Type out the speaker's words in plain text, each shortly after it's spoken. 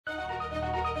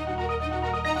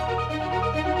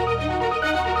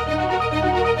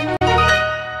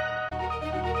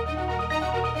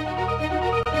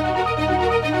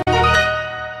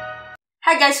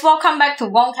Hi guys, welcome back to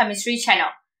Wong Chemistry channel.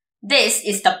 This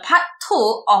is the part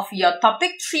 2 of your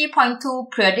topic 3.2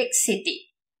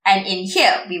 periodicity. And in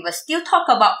here, we will still talk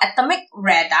about atomic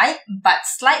radii, but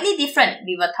slightly different.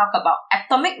 We will talk about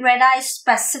atomic radii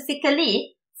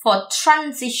specifically for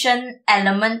transition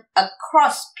element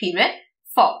across period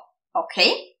 4.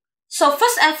 Okay? So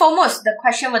first and foremost, the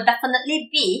question will definitely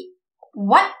be,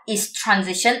 what is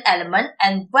transition element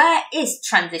and where is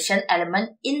transition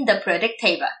element in the periodic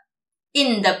table?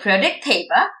 In the periodic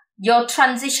table, your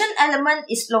transition element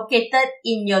is located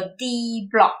in your D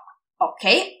block.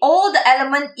 Okay, all the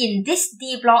element in this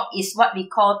D block is what we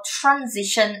call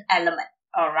transition element.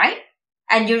 Alright,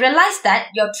 and you realize that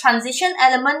your transition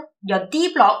element, your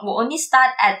D block, will only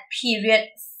start at period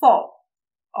 4.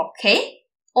 Okay,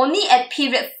 only at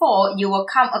period 4 you will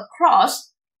come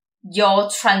across your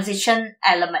transition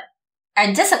element.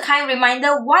 And just a kind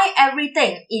reminder, why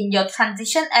everything in your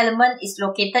transition element is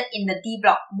located in the D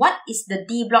block. What is the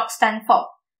D block stand for?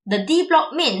 The D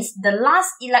block means the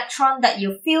last electron that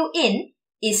you fill in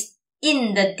is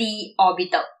in the D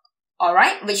orbital.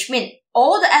 Alright, which means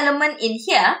all the element in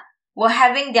here were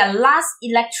having their last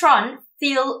electron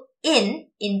filled in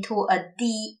into a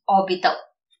D orbital.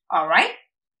 Alright,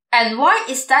 and why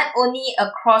is that only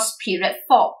across period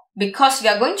 4? Because we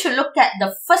are going to look at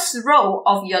the first row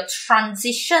of your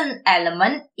transition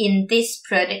element in this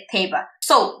periodic table.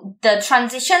 So, the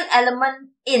transition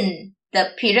element in the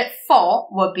period 4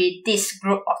 will be this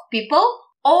group of people,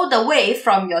 all the way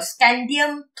from your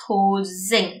scandium to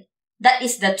zinc. That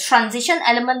is the transition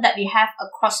element that we have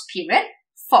across period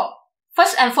 4.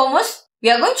 First and foremost,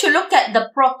 we are going to look at the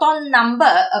proton number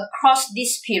across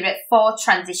this period 4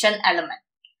 transition element.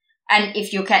 And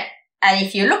if you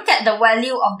look at the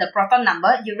value of the proton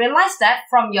number, you realize that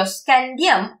from your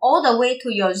scandium all the way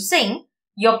to your zinc,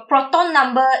 your proton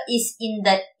number is in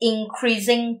the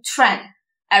increasing trend.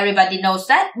 Everybody knows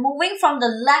that. Moving from the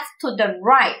left to the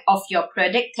right of your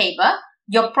periodic table,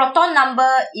 your proton number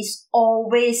is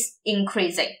always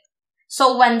increasing.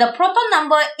 So when the proton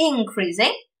number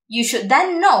increasing, you should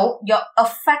then know your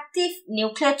effective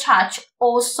nuclear charge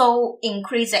also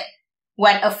increasing.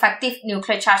 When effective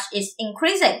nuclear charge is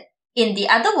increasing, in the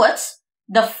other words,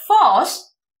 the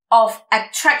force of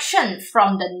attraction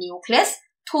from the nucleus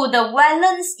to the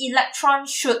valence electron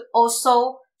should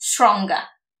also stronger.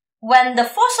 When the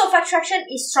force of attraction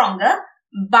is stronger,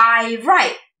 by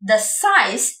right, the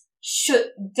size should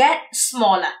get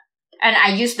smaller. And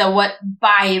I use the word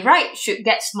by right should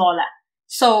get smaller.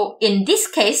 So in this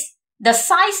case, the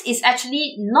size is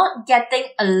actually not getting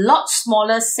a lot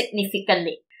smaller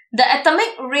significantly. The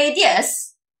atomic radius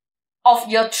of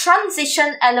your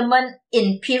transition element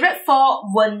in period 4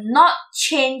 will not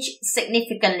change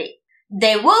significantly.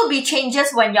 There will be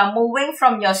changes when you're moving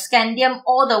from your scandium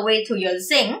all the way to your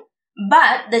zinc,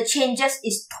 but the changes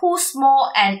is too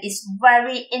small and is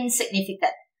very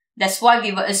insignificant. That's why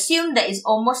we will assume there is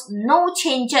almost no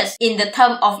changes in the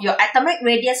term of your atomic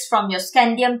radius from your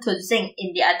scandium to zinc.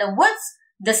 In the other words,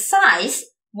 the size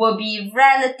will be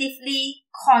relatively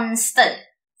constant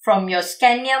from your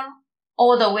scandium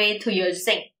all the way to your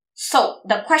zinc. So,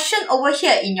 the question over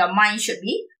here in your mind should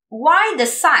be, why the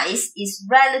size is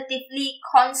relatively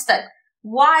constant?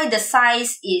 Why the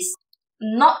size is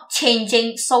not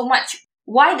changing so much?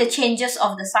 Why the changes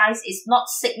of the size is not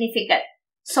significant?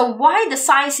 So, why the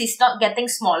size is not getting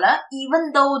smaller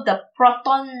even though the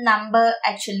proton number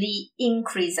actually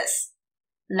increases?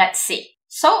 Let's see.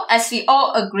 So, as we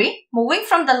all agree, moving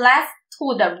from the left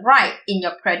to the right in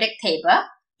your periodic table,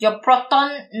 your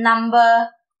proton number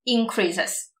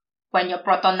increases. When your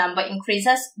proton number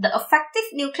increases, the effective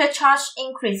nuclear charge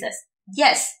increases.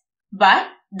 Yes, but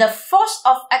the force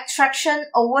of attraction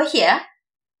over here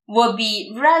will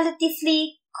be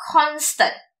relatively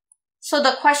constant. So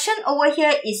the question over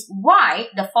here is why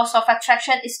the force of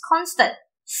attraction is constant.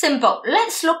 Simple.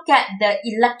 Let's look at the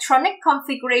electronic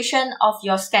configuration of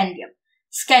your scandium.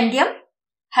 Scandium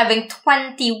having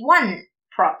 21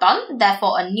 proton,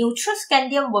 therefore a neutral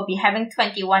scandium will be having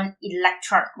 21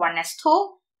 electron. 1s2,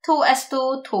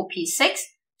 2s2, 2p6,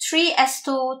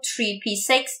 3s2,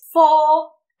 3p6,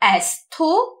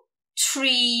 4s2,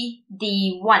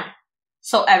 3d1.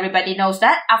 So everybody knows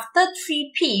that after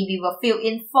 3p, we will fill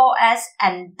in 4s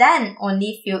and then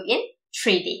only fill in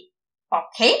 3d.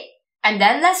 Okay? And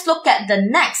then let's look at the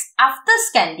next. After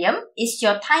scandium is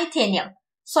your titanium.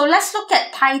 So let's look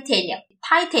at titanium.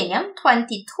 Titanium,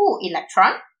 22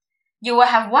 electron. You will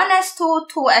have 1s2,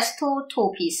 2s2,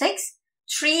 2p6,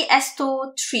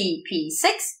 3s2, 3p6.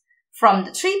 From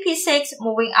the 3p6,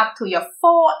 moving up to your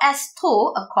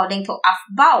 4s2 according to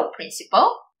Aufbau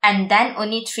principle. And then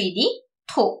only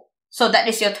 3d2. So that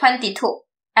is your 22.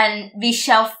 And we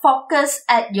shall focus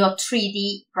at your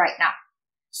 3D right now.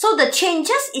 So the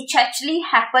changes, it actually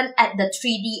happen at the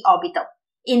 3D orbital.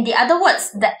 In the other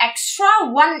words, the extra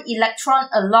 1 electron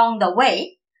along the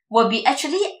way will be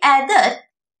actually added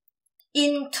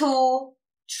into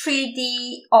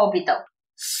 3D orbital.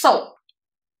 So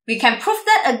we can prove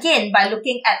that again by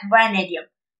looking at vanadium.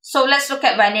 So let's look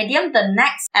at vanadium, the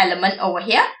next element over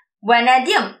here.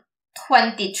 Vanadium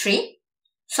 23.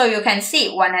 So you can see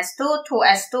 1s2,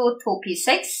 2s2,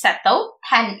 2p6, settle,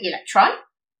 10 electron.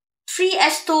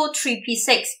 3s2,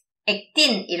 3p6,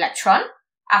 18 electron.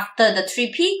 After the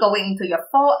 3p going into your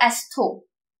 4s2.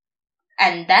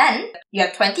 And then you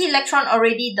have 20 electron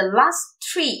already. The last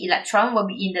 3 electron will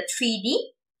be in the 3D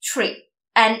tree.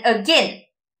 And again,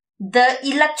 the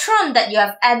electron that you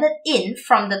have added in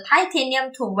from the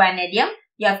titanium to vanadium,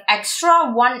 you have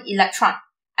extra 1 electron.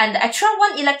 And the extra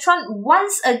 1 electron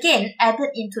once again added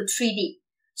into 3D.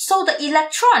 So the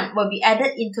electron will be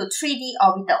added into 3D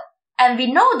orbital. And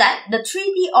we know that the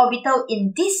 3D orbital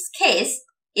in this case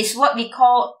is what we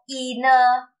call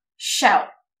inner shell.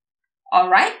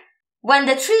 Alright? When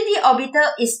the 3D orbital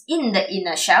is in the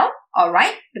inner shell,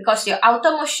 alright, because your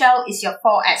outermost shell is your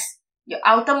 4s. Your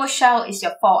outermost shell is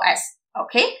your 4s.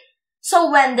 Okay?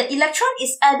 So when the electron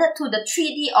is added to the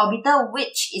 3D orbital,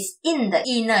 which is in the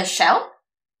inner shell,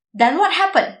 then what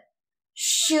happened?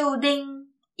 Shielding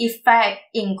effect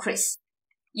increase.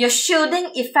 Your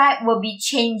shielding effect will be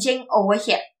changing over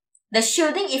here. The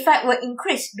shielding effect will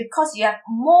increase because you have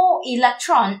more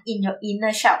electron in your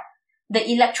inner shell. The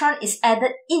electron is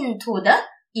added into the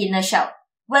inner shell.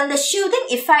 When the shielding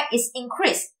effect is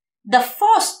increased, the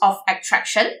force of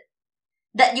attraction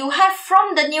that you have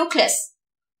from the nucleus,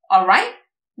 alright,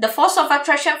 the force of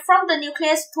attraction from the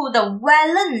nucleus to the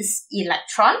valence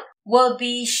electron will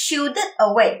be shielded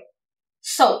away.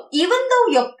 So even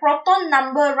though your proton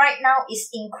number right now is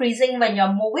increasing when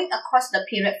you're moving across the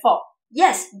period 4,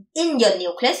 yes, in your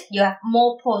nucleus, you have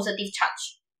more positive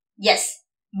charge. Yes,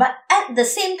 but at the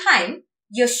same time,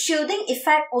 your shielding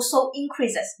effect also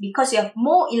increases because you have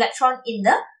more electron in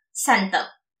the center.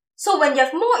 So when you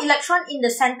have more electron in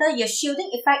the center, your shielding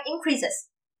effect increases.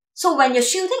 So when your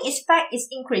shielding effect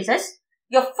increases,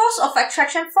 your force of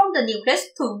attraction from the nucleus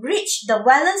to reach the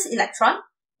valence electron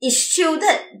is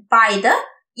shielded by the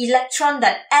electron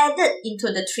that added into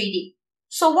the 3D.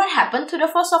 So what happened to the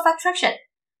force of attraction?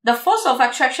 The force of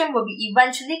attraction will be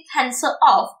eventually cancelled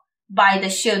off by the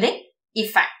shielding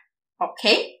effect.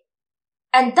 Okay?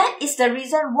 And that is the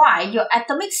reason why your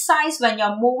atomic size when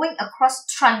you're moving across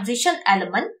transition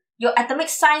element, your atomic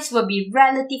size will be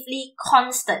relatively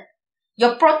constant.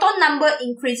 Your proton number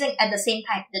increasing at the same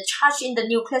time. The charge in the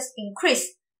nucleus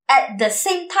increase. At the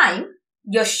same time,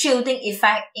 your shielding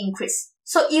effect increase.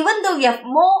 So even though you have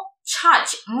more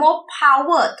charge, more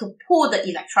power to pull the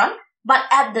electron, but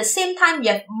at the same time, you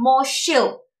have more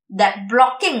shield that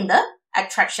blocking the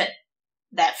attraction.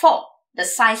 Therefore, the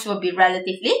size will be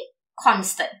relatively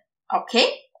constant.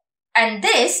 Okay? And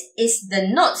this is the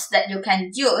notes that you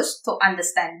can use to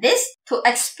understand this, to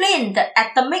explain the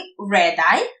atomic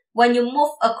radii when you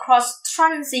move across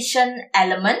transition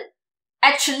element.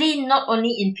 Actually, not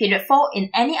only in period 4, in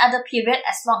any other period,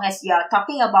 as long as you are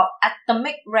talking about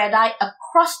atomic radii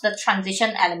across the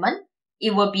transition element,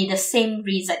 it will be the same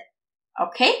reason.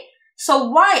 Okay? So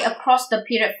why across the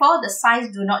period 4, the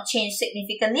size do not change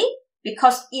significantly?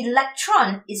 Because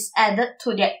electron is added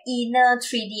to their inner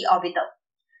 3D orbital.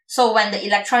 So when the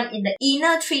electron in the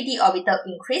inner 3D orbital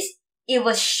increase, it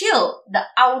will shield the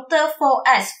outer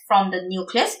 4s from the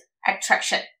nucleus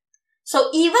attraction. So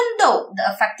even though the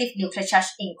effective nuclear charge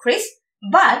increase,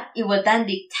 but it will then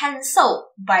be cancelled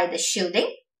by the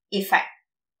shielding effect.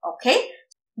 Okay?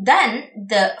 Then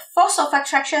the force of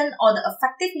attraction or the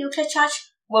effective nuclear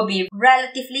charge will be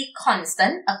relatively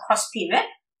constant across period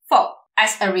 4.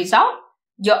 As a result,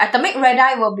 your atomic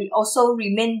radii will be also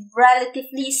remain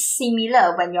relatively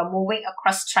similar when you're moving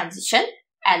across transition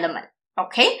element.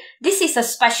 Okay? This is a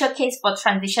special case for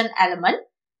transition element.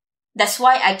 That's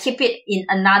why I keep it in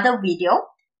another video.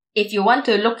 If you want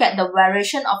to look at the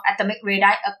variation of atomic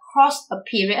radii across a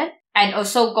period and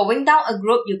also going down a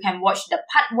group, you can watch the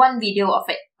part 1 video of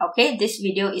it. Okay, this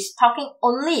video is talking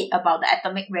only about the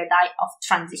atomic radii of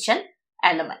transition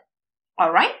element.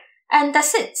 Alright, and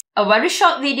that's it. A very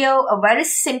short video, a very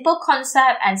simple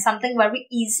concept, and something very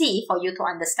easy for you to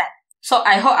understand. So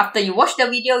I hope after you watch the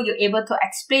video, you're able to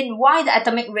explain why the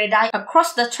atomic radii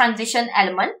across the transition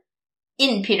element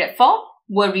in period 4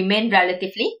 will remain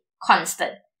relatively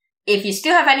constant. If you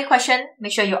still have any question,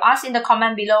 make sure you ask in the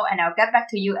comment below and I'll get back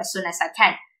to you as soon as I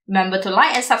can. Remember to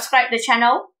like and subscribe the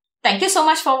channel. Thank you so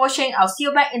much for watching. I'll see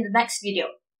you back in the next video.